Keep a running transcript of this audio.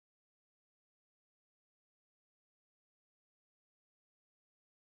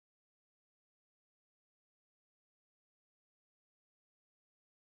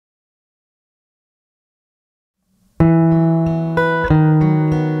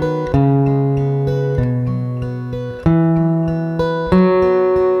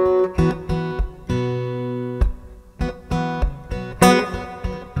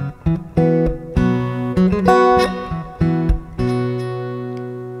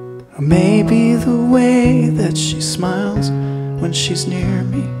Or maybe the way that she smiles when she's near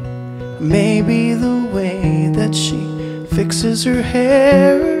me. Or maybe the way that she fixes her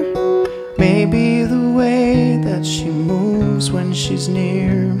hair. Maybe the way that she moves when she's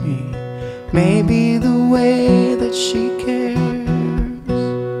near me. Maybe the way that she cares.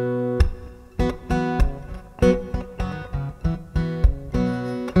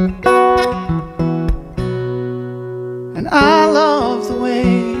 And I love the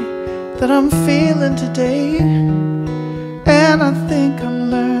way that I'm feeling today, and I think I'm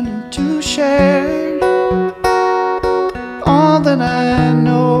learning to share. All that I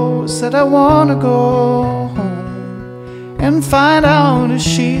know is that I wanna go home and find out if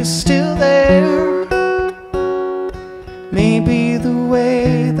she is still there. Maybe the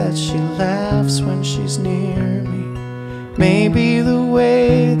way that she laughs when she's near me. Maybe the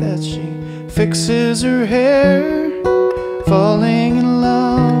way that she fixes her hair. Falling in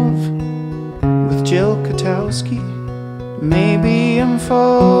love with Jill Kotowski. Maybe I'm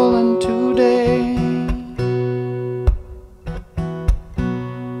falling today.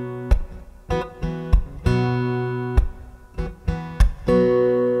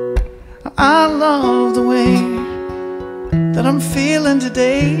 I love the way that I'm feeling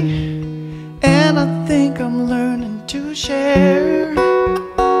today, and I think I'm learning to share.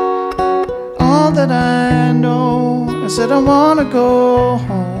 All that I know is that I wanna go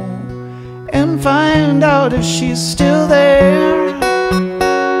home and find out if she's still there.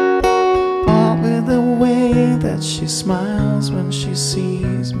 All with the way that she smiles when she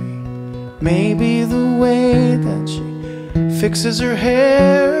sees me. Maybe the way that she fixes her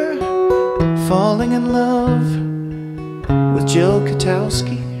hair. Falling in love with Jill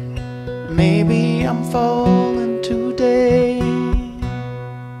Kotowski. Maybe I'm falling